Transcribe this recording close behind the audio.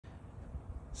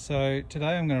So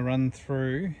today I'm going to run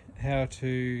through how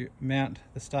to mount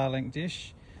the Starlink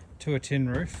dish to a tin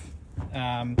roof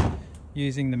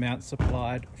using the mount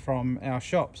supplied from our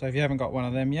shop. So if you haven't got one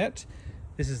of them yet,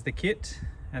 this is the kit,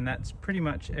 and that's pretty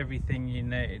much everything you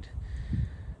need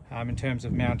in terms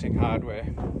of mounting hardware.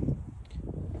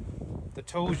 The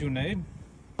tools you'll need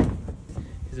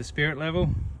is a spirit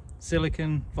level,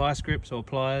 silicone, vice grips or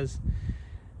pliers,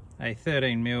 a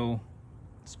 13mm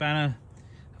spanner,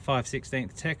 a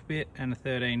 5/16 tech bit, and a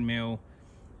 13mm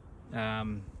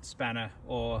spanner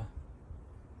or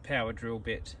power drill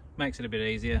bit. Makes it a bit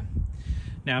easier.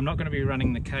 Now, I'm not going to be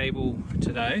running the cable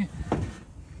today,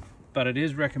 but it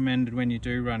is recommended when you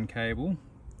do run cable,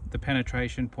 the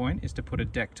penetration point is to put a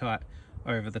deck tight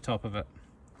over the top of it.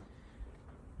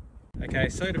 Okay,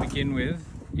 so to begin with,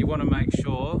 you want to make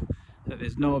sure that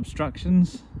there's no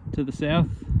obstructions to the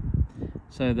south,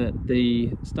 so that the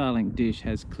Starlink dish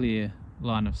has clear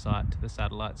line of sight to the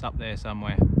satellites up there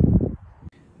somewhere.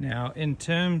 Now, in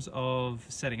terms of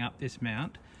setting up this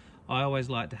mount, I always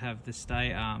like to have the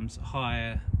stay arms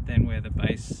higher than where the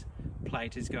base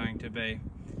plate is going to be.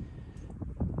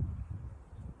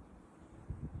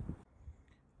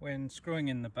 When screwing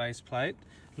in the base plate,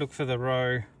 look for the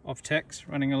row of techs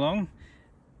running along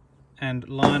and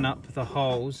line up the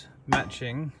holes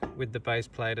matching with the base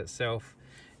plate itself.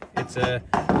 It's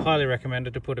highly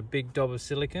recommended to put a big dob of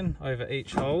silicone over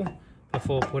each hole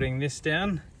before putting this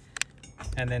down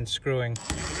and then screwing.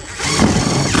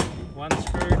 One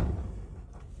screw,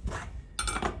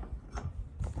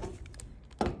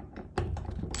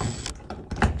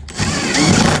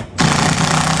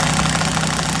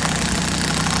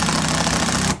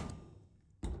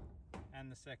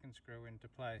 and the second screw into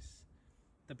place.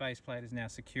 The base plate is now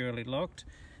securely locked.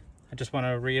 I just want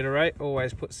to reiterate,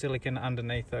 always put silicone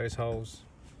underneath those holes.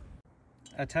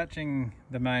 Attaching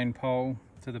the main pole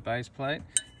to the base plate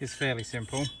is fairly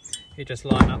simple. You just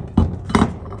line up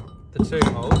the two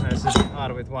holes, as this is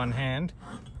harder with one hand,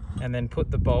 and then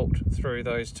put the bolt through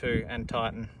those two and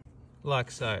tighten, like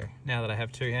so. Now that I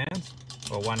have two hands,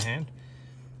 or one hand.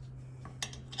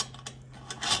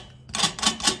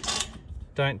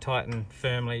 Don't tighten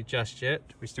firmly just yet,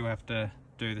 we still have to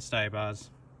do the stay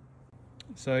bars.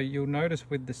 So you'll notice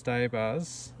with the stay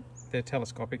bars, they're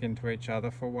telescopic into each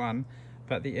other for one,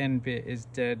 but the end bit is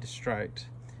dead straight.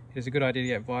 It is a good idea to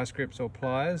get vice grips or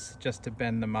pliers just to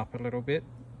bend them up a little bit,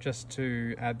 just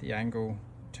to add the angle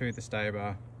to the stay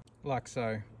bar, like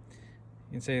so.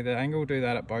 You can see the angle, do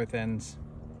that at both ends.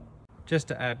 Just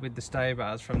to add with the stay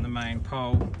bars from the main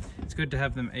pole, it's good to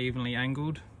have them evenly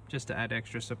angled, just to add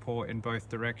extra support in both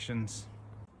directions.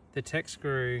 The tech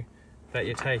screw that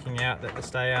you're taking out that the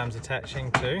stay arm's attaching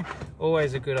to,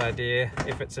 always a good idea,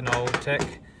 if it's an old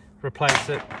tech, replace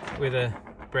it with a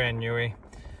brand newie.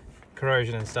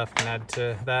 Corrosion and stuff can add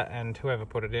to that, and whoever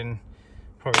put it in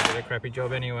probably did a crappy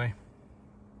job anyway.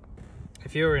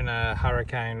 If you're in a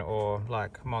hurricane or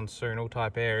like monsoonal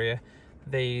type area,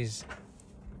 these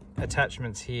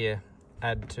attachments here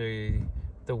add to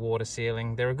the water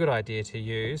sealing. They're a good idea to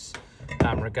use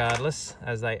regardless,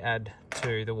 as they add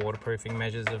to the waterproofing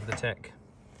measures of the tech.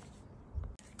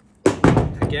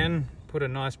 Again, put a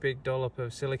nice big dollop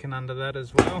of silicone under that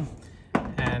as well,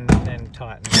 and then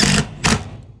tighten.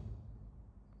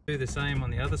 Do the same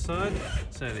on the other side,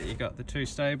 so that you got the two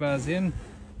stay bars in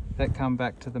that come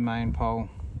back to the main pole.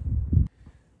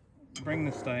 Bring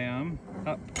the stay arm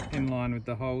up in line with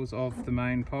the holes of the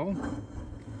main pole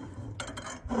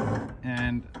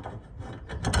and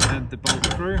add the bolt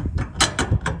through.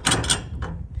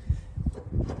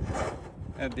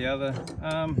 Add the other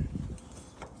arm.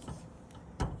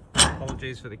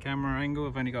 Apologies for the camera angle,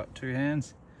 I've only got two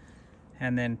hands.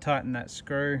 And then tighten that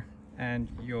screw and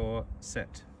you're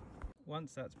set.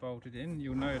 Once that's bolted in,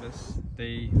 you'll notice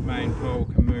the main pole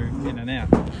can move in and out.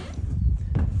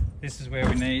 This is where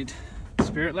we need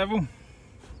spirit level.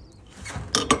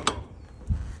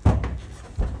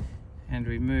 And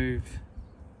we move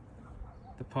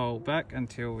the pole back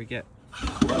until we get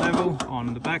level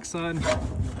on the back side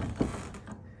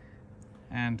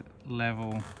and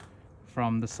level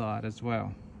from the side as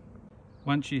well.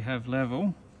 Once you have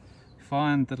level,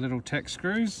 find the little tech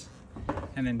screws,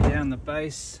 and then down the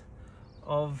base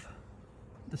of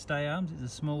the stay arms is a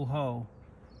small hole.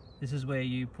 This is where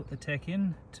you put the tech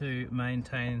in to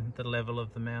maintain the level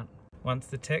of the mount. Once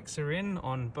the techs are in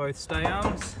on both stay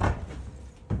arms,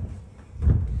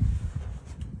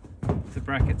 the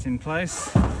bracket's in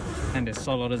place and as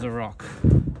solid as a rock.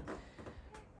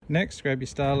 Next, grab your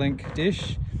Starlink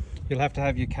dish. You'll have to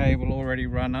have your cable already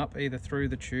run up either through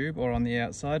the tube or on the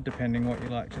outside, depending what you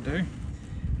like to do,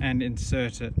 and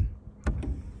insert it.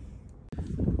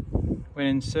 when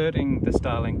inserting the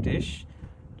Starlink dish,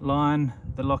 line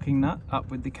the locking nut up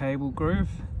with the cable groove,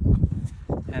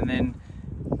 and then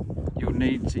you'll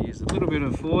need to use a little bit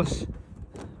of force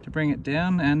to bring it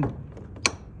down and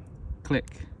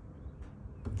click.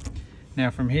 Now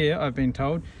from here, I've been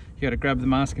told you got to grab the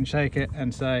mask and shake it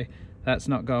and say, that's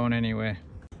not going anywhere.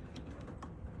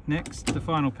 Next, the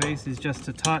final piece is just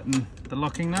to tighten the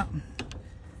locking nut.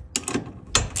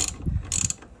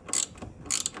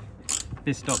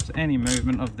 This stops any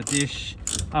movement of the dish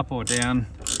up or down,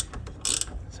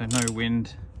 so no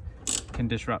wind can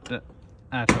disrupt it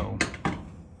at all.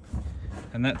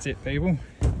 And that's it, people.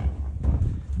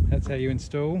 That's how you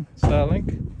install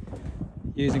Starlink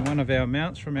using one of our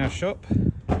mounts from our shop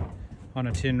on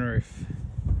a tin roof.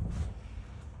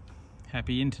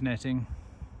 Happy interneting.